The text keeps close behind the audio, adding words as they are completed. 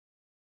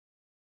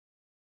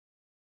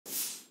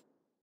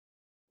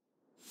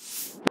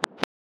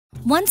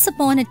Once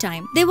upon a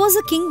time, there was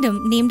a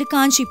kingdom named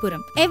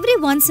Kanchipuram. Every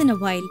once in a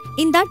while,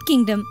 in that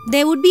kingdom,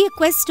 there would be a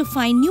quest to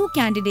find new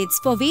candidates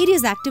for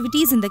various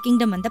activities in the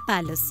kingdom and the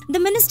palace. The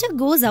minister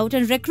goes out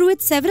and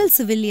recruits several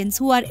civilians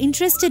who are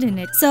interested in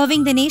it,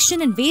 serving the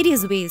nation in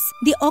various ways.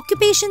 The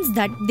occupations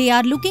that they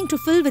are looking to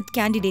fill with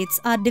candidates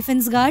are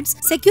defense guards,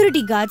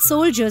 security guards,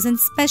 soldiers, and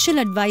special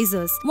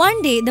advisors.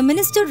 One day, the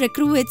minister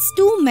recruits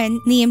two men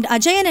named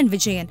Ajayan and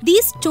Vijayan.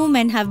 These two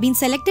men have been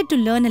selected to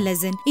learn a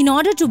lesson in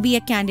order to be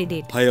a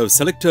candidate. I have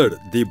selected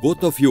the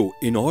both of you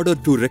in order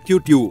to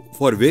recruit you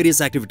for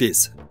various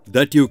activities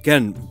that you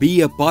can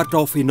be a part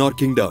of in our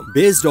kingdom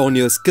based on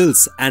your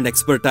skills and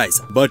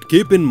expertise. But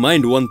keep in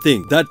mind one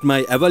thing, that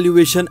my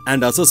evaluation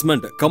and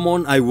assessment, come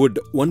on, I would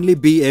only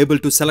be able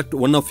to select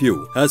one of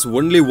you, as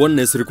only one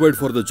is required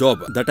for the job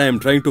that I am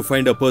trying to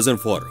find a person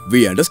for.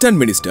 We understand,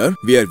 Minister.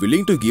 We are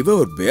willing to give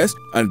our best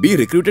and be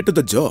recruited to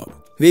the job.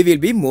 We will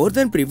be more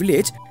than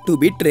privileged to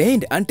be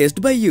trained and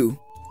tested by you.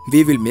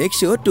 We will make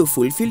sure to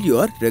fulfill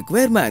your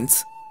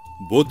requirements.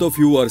 Both of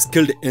you are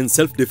skilled in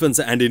self-defense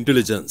and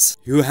intelligence.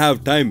 You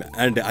have time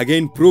and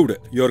again proved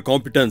your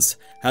competence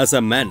as a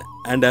man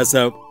and as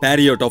a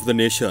patriot of the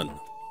nation.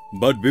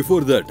 But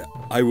before that,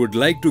 I would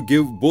like to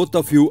give both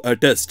of you a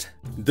test.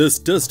 This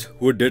test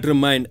would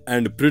determine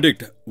and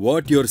predict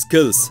what your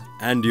skills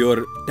and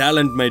your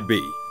talent might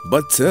be.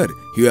 But sir,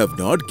 you have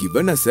not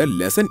given us a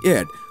lesson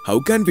yet. How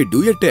can we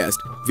do a test?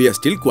 We are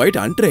still quite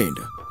untrained.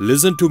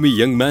 Listen to me,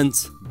 young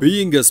mans.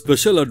 Being a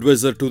special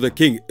advisor to the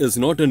king is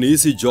not an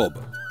easy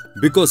job,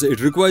 because it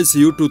requires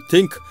you to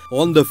think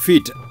on the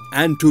feet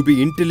and to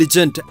be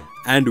intelligent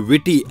and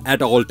witty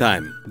at all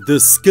time.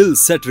 This skill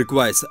set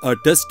requires a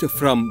test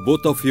from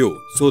both of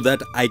you so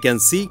that I can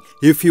see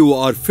if you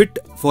are fit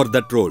for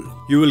that role.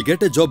 You will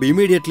get a job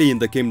immediately in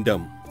the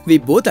kingdom. We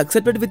both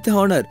accepted with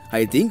honor.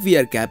 I think we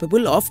are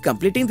capable of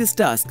completing this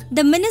task.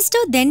 The minister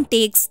then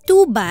takes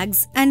two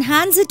bags and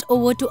hands it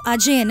over to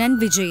Ajayan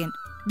and Vijayan.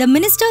 The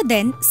minister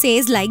then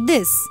says like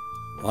this: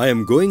 I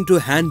am going to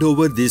hand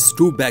over these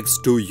two bags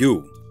to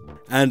you,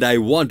 and I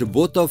want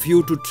both of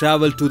you to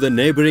travel to the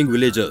neighboring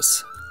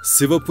villages,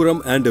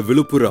 Sivapuram and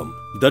Vilupuram,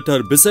 that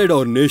are beside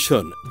our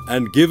nation,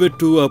 and give it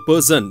to a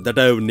person that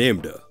I have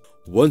named.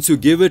 Once you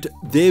give it,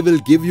 they will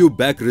give you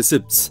back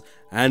receipts,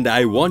 and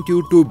I want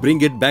you to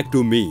bring it back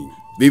to me.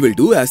 We will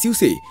do as you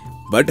say.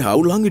 But how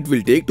long it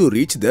will take to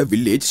reach the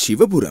village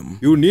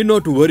Shivapuram? You need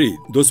not worry.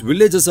 Those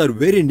villages are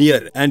very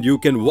near and you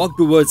can walk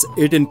towards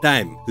it in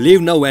time.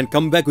 Leave now and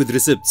come back with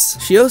receipts.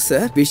 Sure,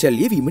 sir. We shall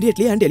leave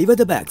immediately and deliver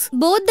the bags.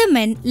 Both the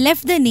men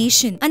left the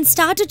nation and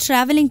started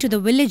traveling to the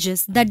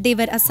villages that they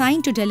were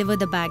assigned to deliver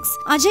the bags.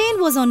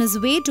 Ajayan was on his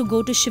way to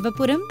go to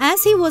Shivapuram.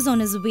 As he was on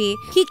his way,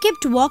 he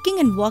kept walking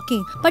and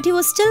walking, but he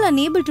was still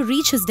unable to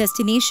reach his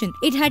destination.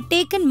 It had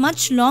taken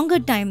much longer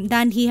time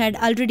than he had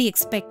already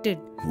expected.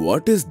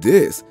 What is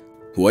this?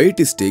 Why it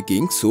is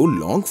taking so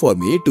long for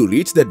me to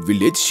reach that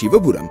village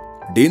Shivapuram?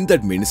 Didn't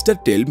that minister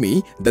tell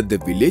me that the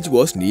village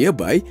was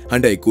nearby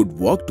and I could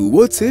walk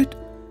towards it?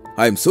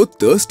 I am so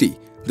thirsty.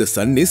 The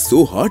sun is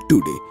so hot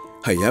today.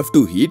 I have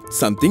to eat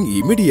something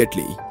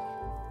immediately.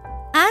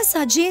 As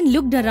Ajayan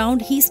looked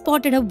around, he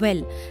spotted a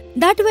well.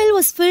 That well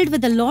was filled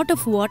with a lot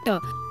of water.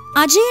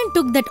 Ajayan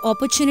took that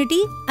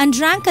opportunity and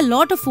drank a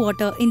lot of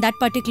water in that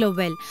particular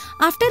well.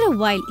 After a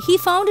while, he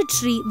found a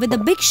tree with a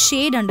big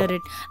shade under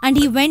it and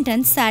he went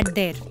and sat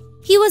there.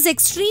 He was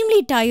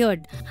extremely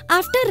tired.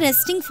 After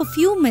resting for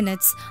few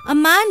minutes, a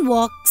man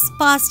walks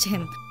past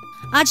him.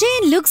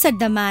 Ajayan looks at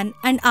the man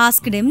and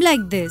asked him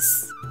like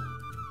this: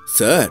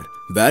 Sir,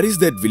 where is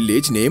that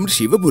village named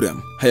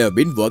Shivapuram? I have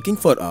been walking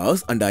for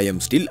hours and I am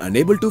still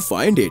unable to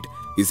find it.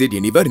 Is it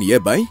anywhere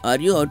nearby? Are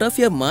you out of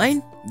your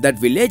mind? That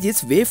village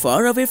is way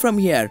far away from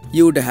here.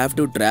 You would have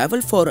to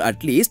travel for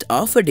at least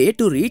half a day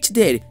to reach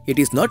there. It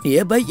is not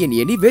nearby in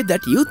any way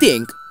that you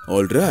think.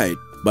 Alright,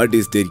 but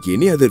is there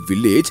any other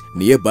village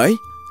nearby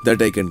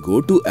that I can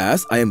go to,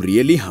 as I am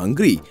really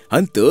hungry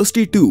and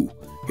thirsty too?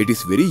 It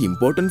is very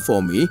important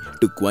for me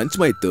to quench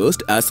my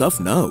thirst as of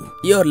now.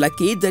 You're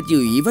lucky that you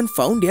even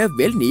found a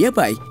well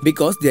nearby,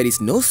 because there is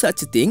no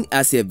such thing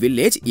as a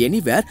village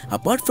anywhere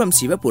apart from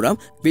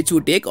Shivapuram, which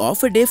would take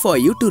half a day for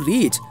you to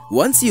reach.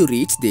 Once you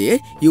reach there,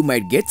 you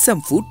might get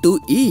some food to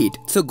eat.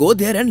 So go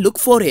there and look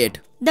for it.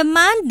 The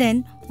man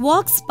then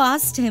walks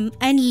past him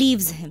and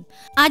leaves him.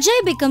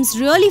 Ajay becomes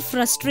really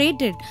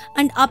frustrated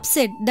and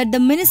upset that the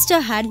minister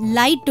had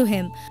lied to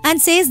him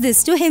and says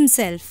this to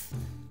himself: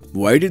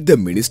 Why did the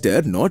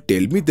minister not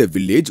tell me the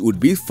village would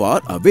be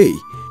far away?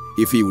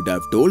 If he would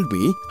have told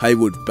me, I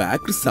would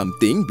pack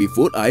something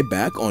before I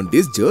back on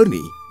this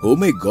journey. Oh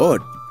my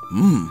god.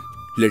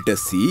 Let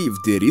us see if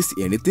there is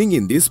anything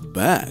in this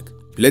bag.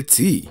 Let's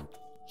see.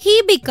 He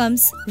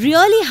becomes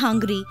really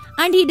hungry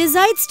and he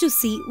decides to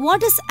see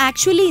what is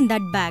actually in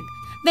that bag.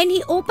 When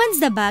he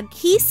opens the bag,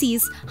 he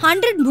sees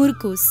 100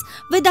 murkus.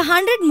 With the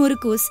 100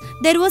 murkus,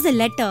 there was a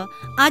letter.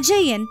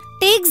 Ajayan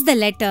takes the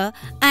letter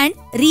and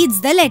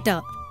reads the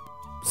letter.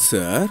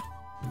 Sir,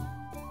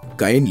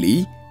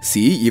 kindly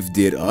See if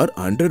there are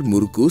 100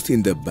 murukus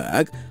in the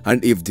bag,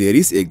 and if there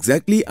is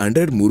exactly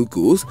 100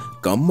 murukus,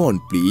 come on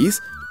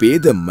please, pay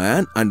the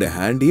man and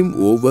hand him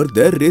over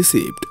the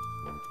receipt.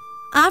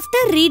 After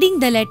reading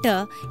the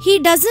letter, he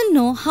doesn't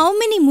know how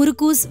many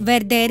murukus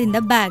were there in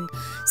the bag.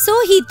 So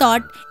he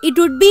thought it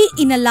would be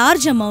in a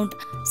large amount.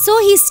 So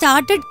he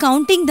started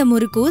counting the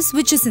murukus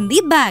which is in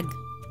the bag.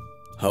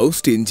 How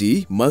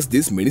stingy must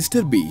this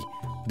minister be?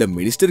 The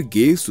minister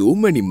gave so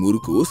many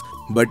murukus,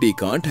 but he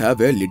can't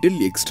have a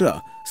little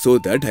extra so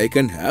that I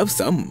can have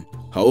some.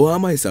 How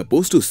am I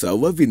supposed to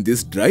survive in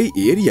this dry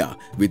area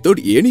without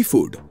any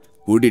food?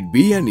 Would it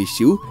be an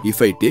issue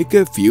if I take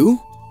a few?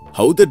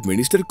 How that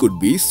minister could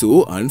be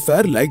so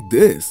unfair like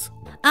this?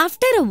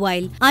 After a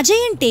while,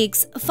 Ajayan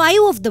takes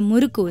 5 of the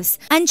murukus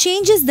and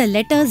changes the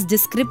letter's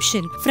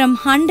description from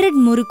 100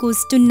 murukus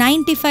to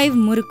 95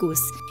 murukus.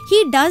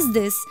 He does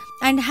this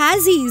and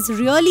as he is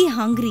really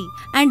hungry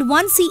and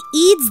once he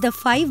eats the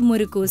 5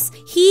 murukus,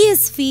 he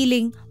is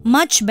feeling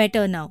much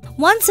better now.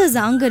 Once his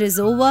hunger is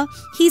over,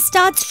 he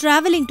starts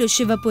traveling to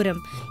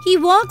Shivapuram. He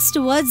walks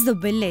towards the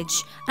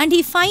village and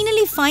he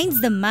finally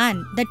finds the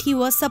man that he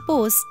was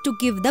supposed to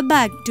give the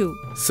bag to.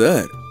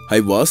 Sir, I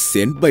was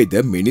sent by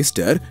the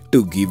minister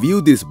to give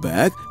you this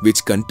bag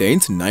which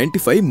contains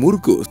 95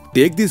 murukus.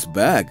 Take this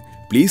bag.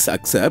 Please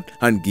accept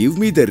and give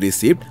me the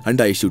receipt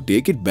and I should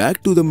take it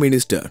back to the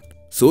minister.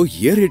 So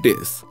here it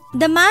is.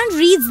 The man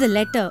reads the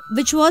letter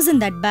which was in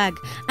that bag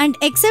and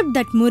accepts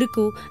that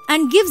muruku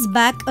and gives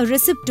back a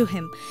receipt to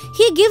him.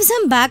 He gives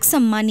him back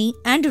some money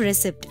and a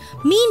receipt.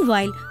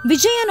 Meanwhile,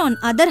 Vijayan on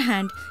other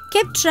hand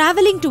kept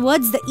travelling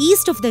towards the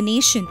east of the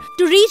nation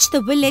to reach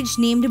the village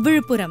named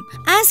Virupuram.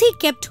 As he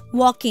kept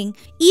walking,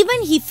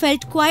 even he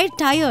felt quite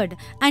tired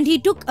and he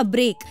took a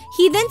break.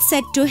 He then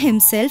said to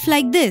himself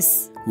like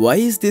this. Why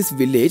is this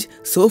village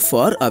so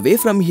far away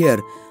from here?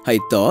 I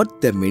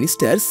thought the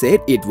minister said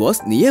it was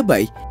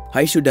nearby.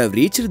 I should have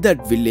reached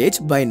that village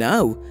by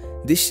now.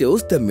 This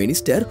shows the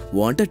minister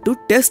wanted to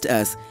test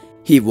us.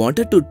 He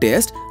wanted to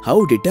test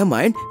how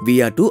determined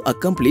we are to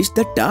accomplish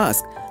the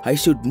task. I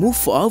should move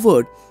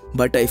forward,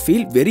 but I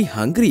feel very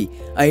hungry.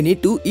 I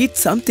need to eat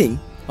something,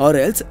 or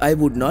else I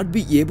would not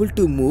be able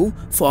to move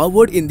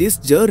forward in this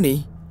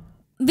journey.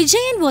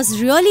 Vijayan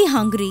was really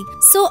hungry,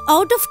 so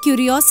out of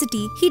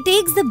curiosity, he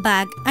takes the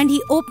bag and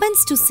he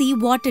opens to see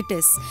what it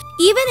is.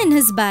 Even in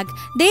his bag,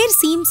 there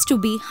seems to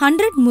be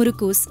 100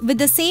 murukus with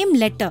the same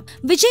letter.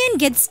 Vijayan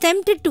gets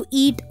tempted to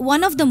eat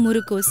one of the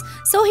murukus,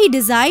 so he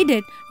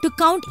decided to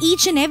count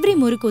each and every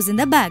murukus in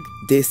the bag.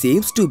 There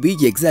seems to be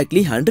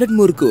exactly 100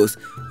 murukus,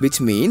 which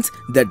means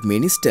that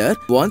minister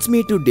wants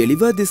me to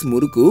deliver this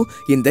muruku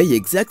in the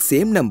exact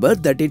same number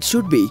that it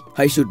should be.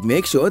 I should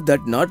make sure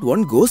that not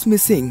one goes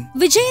missing.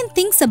 Vijayan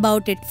thinks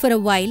about it for a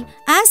while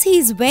as he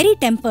is very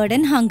tempered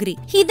and hungry.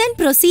 He then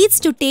proceeds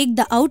to take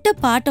the outer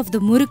part of the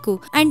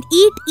muruku and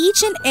eat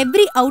each and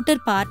every outer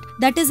part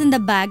that is in the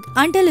bag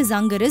until his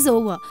hunger is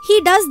over.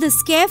 He does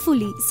this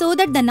carefully so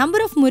that the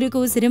number of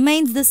murukus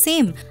remains the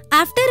same.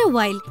 After a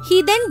while,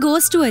 he then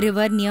goes to a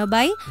river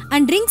nearby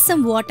and drinks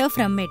some water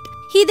from it.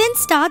 He then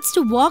starts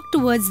to walk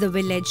towards the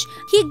village.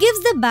 He gives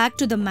the bag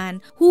to the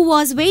man who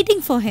was waiting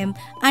for him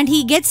and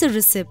he gets a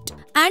receipt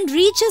and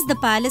reaches the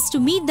palace to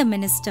meet the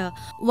minister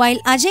while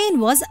Ajayan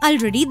was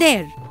already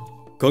there.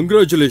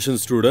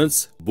 Congratulations,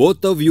 students.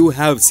 Both of you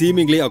have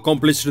seemingly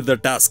accomplished the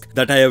task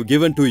that I have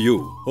given to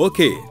you.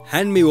 Okay,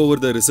 hand me over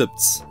the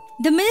receipts.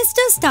 The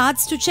minister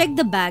starts to check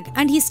the bag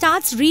and he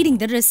starts reading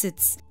the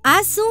receipts.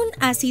 As soon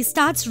as he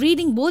starts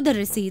reading both the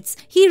receipts,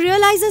 he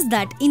realizes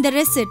that in the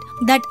receipt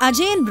that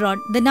Ajayan brought,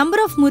 the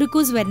number of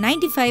murukus were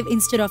 95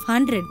 instead of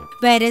 100,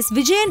 whereas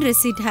Vijayan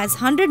receipt has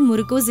 100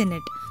 murukus in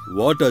it.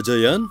 What,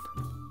 Ajayan?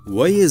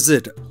 Why is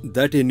it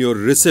that in your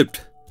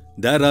receipt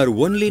there are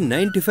only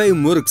 95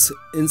 muruks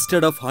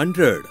instead of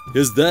 100?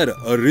 Is there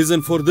a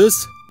reason for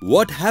this?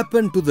 What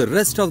happened to the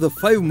rest of the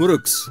 5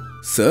 muruks?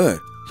 Sir,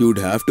 you'd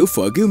have to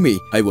forgive me.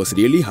 I was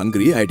really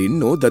hungry. I didn't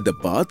know that the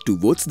path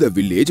towards the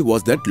village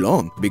was that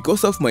long.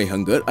 Because of my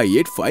hunger, I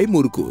ate 5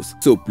 murukus.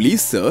 So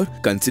please, sir,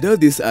 consider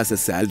this as a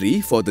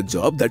salary for the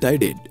job that I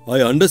did.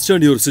 I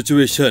understand your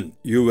situation.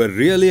 You were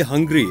really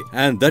hungry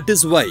and that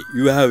is why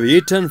you have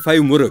eaten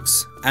 5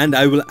 muruks. And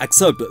I will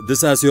accept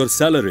this as your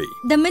salary.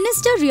 The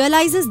minister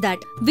realizes that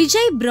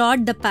Vijay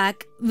brought the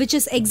pack which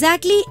is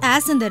exactly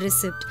as in the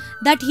receipt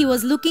that he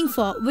was looking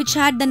for, which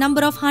had the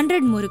number of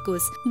 100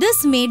 murukus.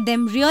 This made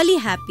them really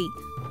happy.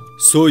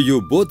 So you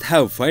both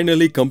have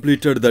finally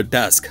completed the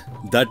task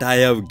that I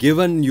have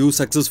given you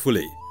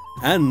successfully.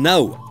 And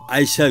now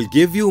I shall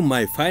give you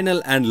my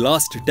final and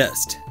last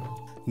test.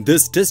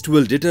 This test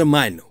will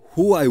determine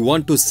who I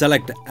want to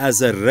select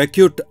as a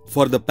recruit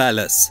for the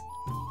palace.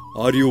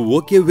 Are you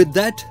okay with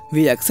that?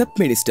 We accept,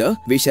 minister.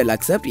 We shall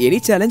accept any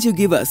challenge you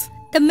give us.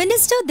 The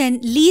minister then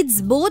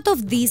leads both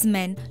of these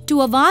men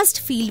to a vast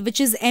field which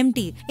is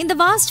empty. In the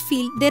vast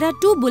field, there are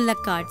 2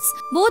 bullock carts.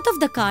 Both of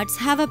the carts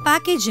have a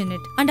package in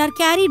it and are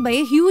carried by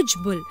a huge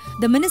bull.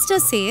 The minister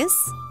says,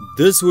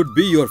 This would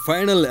be your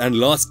final and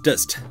last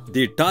test.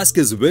 The task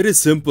is very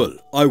simple.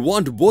 I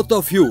want both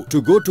of you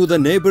to go to the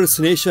neighbor's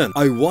nation.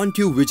 I want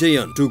you,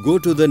 Vijayan, to go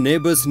to the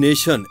neighbor's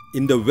nation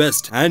in the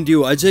west, and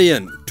you,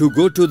 Ajayan, to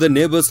go to the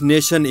neighbor's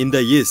nation in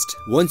the east.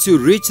 Once you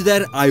reach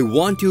there, I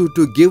want you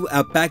to give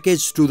a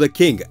package to the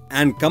king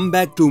and come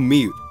back to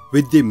me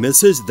with the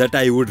message that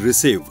I would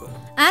receive.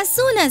 As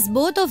soon as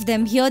both of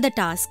them hear the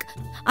task,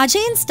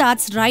 Ajayan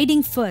starts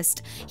riding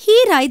first. He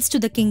rides to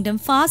the kingdom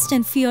fast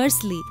and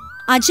fiercely.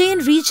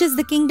 Ajayan reaches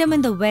the kingdom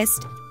in the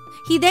west.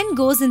 He then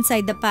goes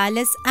inside the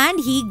palace and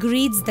he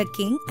greets the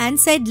king and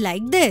said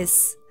like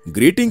this.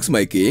 Greetings,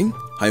 my king.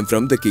 I am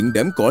from the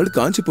kingdom called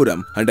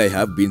Kanchipuram and I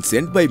have been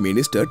sent by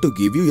minister to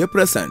give you a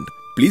present.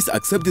 Please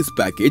accept this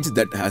package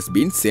that has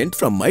been sent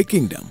from my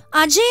kingdom.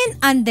 Ajayan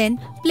and then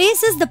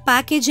places the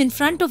package in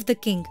front of the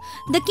king.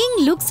 The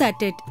king looks at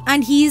it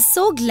and he is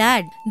so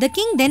glad. The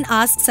king then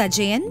asks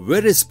Ajayan,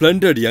 Very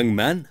splendid, young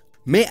man.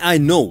 May I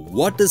know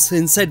what is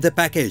inside the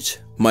package?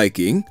 My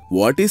king,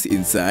 what is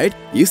inside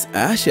is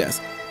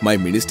ashes. My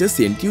minister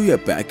sent you a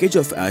package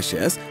of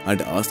ashes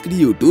and asked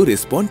you to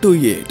respond to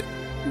it.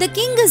 The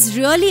king is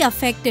really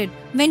affected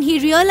when he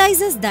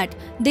realizes that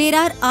there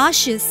are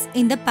ashes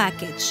in the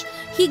package.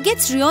 He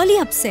gets really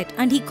upset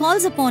and he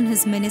calls upon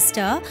his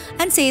minister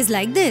and says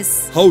like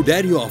this. How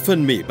dare you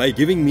offend me by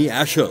giving me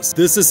ashes?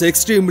 This is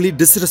extremely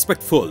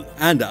disrespectful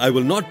and I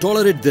will not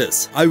tolerate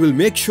this. I will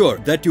make sure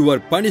that you are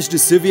punished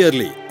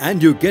severely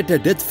and you get a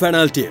death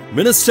penalty.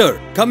 Minister,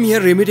 come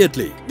here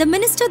immediately. The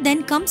minister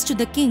then comes to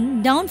the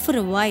king down for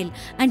a while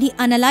and he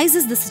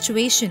analyzes the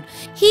situation.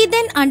 He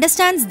then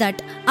understands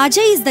that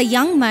Ajay is the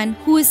young man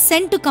who is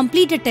sent to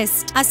complete a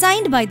test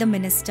assigned by the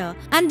minister,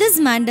 and this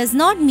man does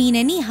not mean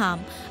any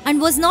harm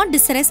and was not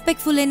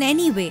disrespectful in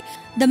any way.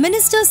 The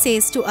minister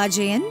says to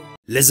Ajayan,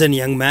 Listen,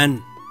 young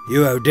man,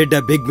 you have did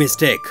a big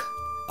mistake.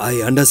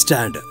 I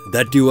understand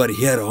that you are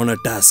here on a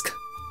task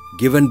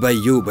given by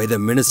you by the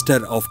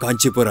minister of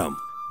Kanchipuram,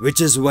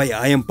 which is why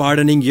I am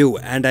pardoning you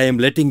and I am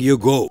letting you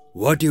go.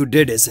 What you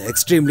did is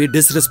extremely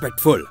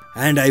disrespectful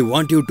and I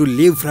want you to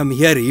leave from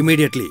here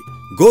immediately.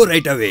 Go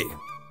right away.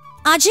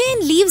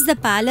 Ajayan leaves the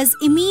palace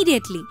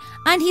immediately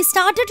and he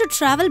started to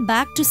travel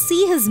back to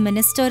see his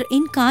minister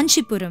in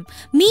Kanchipuram.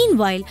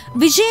 Meanwhile,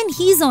 Vijayan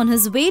is on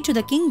his way to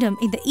the kingdom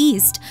in the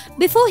east.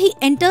 Before he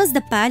enters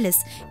the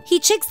palace, he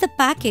checks the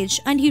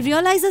package and he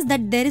realizes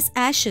that there is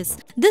ashes.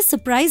 This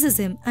surprises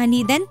him and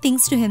he then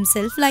thinks to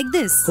himself like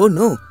this. Oh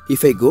no,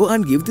 if I go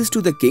and give this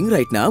to the king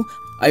right now,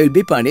 I will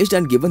be punished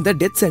and given the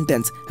death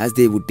sentence. As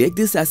they would take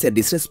this as a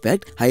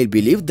disrespect, I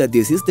believe that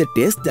this is the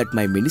test that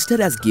my minister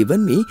has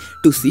given me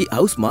to see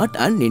how smart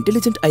and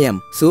intelligent I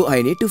am. So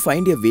I need to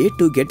find a way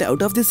to get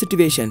out of this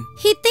situation.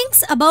 He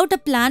thinks about a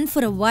plan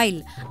for a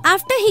while.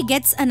 After he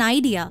gets an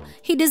idea,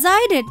 he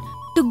decided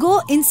to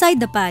go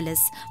inside the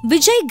palace.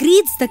 Vijay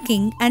greets the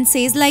king and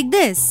says like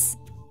this.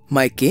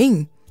 My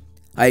king,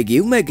 I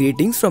give my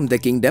greetings from the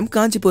kingdom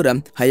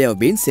Kanchipuram. I have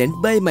been sent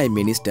by my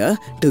minister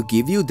to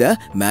give you the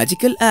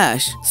magical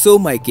ash. So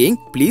my king,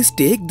 please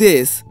take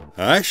this.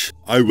 Ash?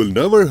 I will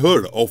never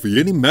heard of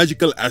any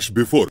magical ash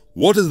before.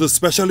 What is the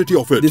speciality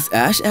of it? This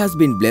ash has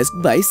been blessed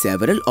by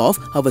several of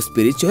our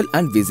spiritual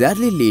and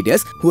wizardly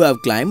leaders who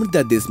have claimed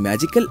that this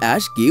magical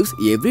ash gives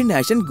every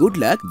nation good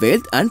luck,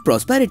 wealth and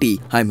prosperity.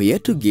 I am here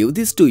to give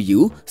this to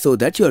you so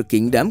that your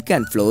kingdom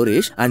can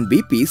flourish and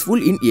be peaceful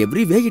in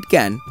every way it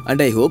can. And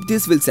I hope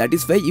this will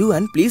satisfy you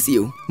and please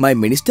you. My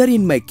minister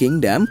in my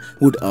kingdom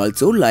would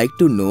also like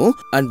to know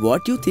and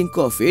what you think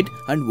of it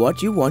and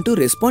what you want to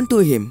respond to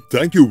him.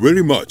 Thank you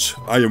very much.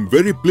 I am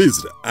very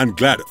pleased and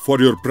glad for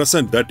your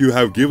present that you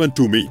have given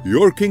to me.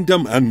 Your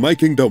kingdom and my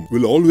kingdom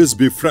will always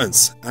be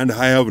friends and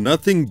I have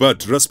nothing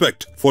but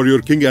respect for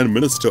your king and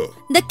minister.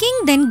 The king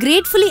then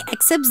gratefully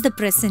accepts the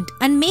present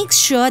and makes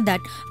sure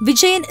that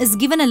Vijayan is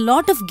given a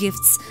lot of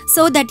gifts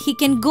so that he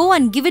can go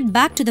and give it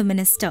back to the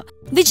minister.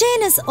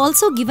 Vijayan is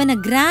also given a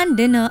grand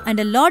dinner and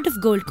a lot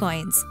of gold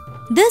coins.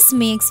 This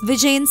makes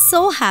Vijayan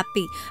so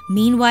happy.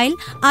 Meanwhile,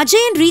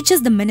 Ajayan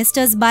reaches the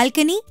minister's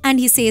balcony and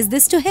he says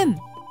this to him.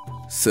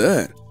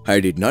 Sir, I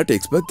did not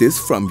expect this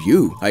from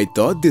you. I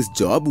thought this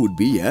job would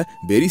be a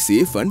very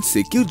safe and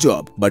secure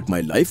job, but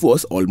my life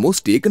was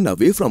almost taken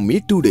away from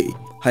me today.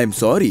 I am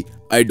sorry,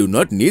 I do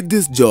not need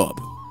this job.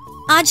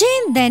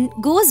 Ajayan then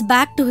goes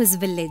back to his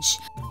village.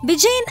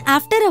 Vijayan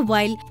after a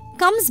while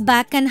comes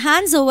back and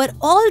hands over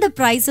all the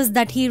prizes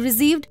that he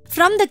received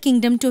from the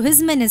kingdom to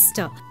his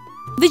minister.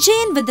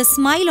 Vijayan with a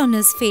smile on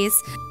his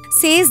face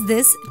says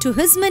this to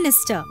his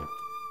minister.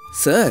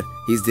 Sir,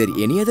 is there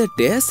any other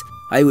test?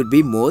 I would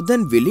be more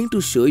than willing to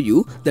show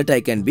you that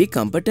I can be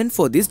competent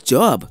for this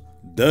job.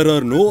 There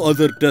are no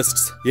other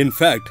tests. In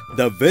fact,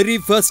 the very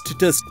first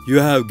test you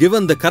have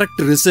given the correct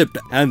receipt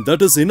and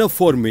that is enough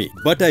for me.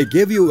 But I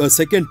gave you a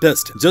second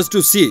test just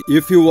to see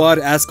if you are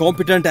as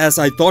competent as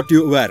I thought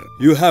you were.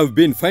 You have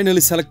been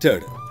finally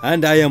selected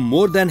and I am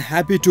more than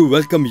happy to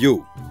welcome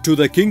you to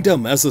the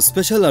kingdom as a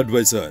special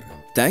advisor.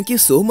 Thank you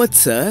so much,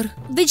 sir.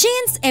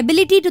 Vijayan's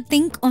ability to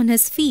think on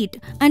his feet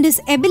and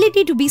his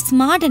ability to be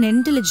smart and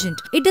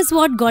intelligent, it is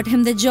what got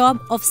him the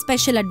job of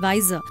special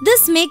advisor.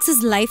 This makes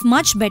his life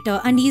much better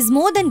and he is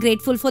more than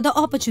grateful for the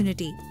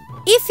opportunity.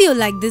 If you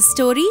like this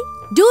story,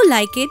 do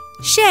like it,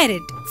 share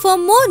it. For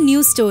more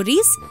new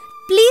stories,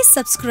 please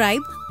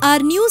subscribe our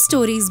New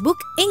Stories Book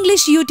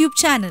English YouTube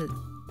channel.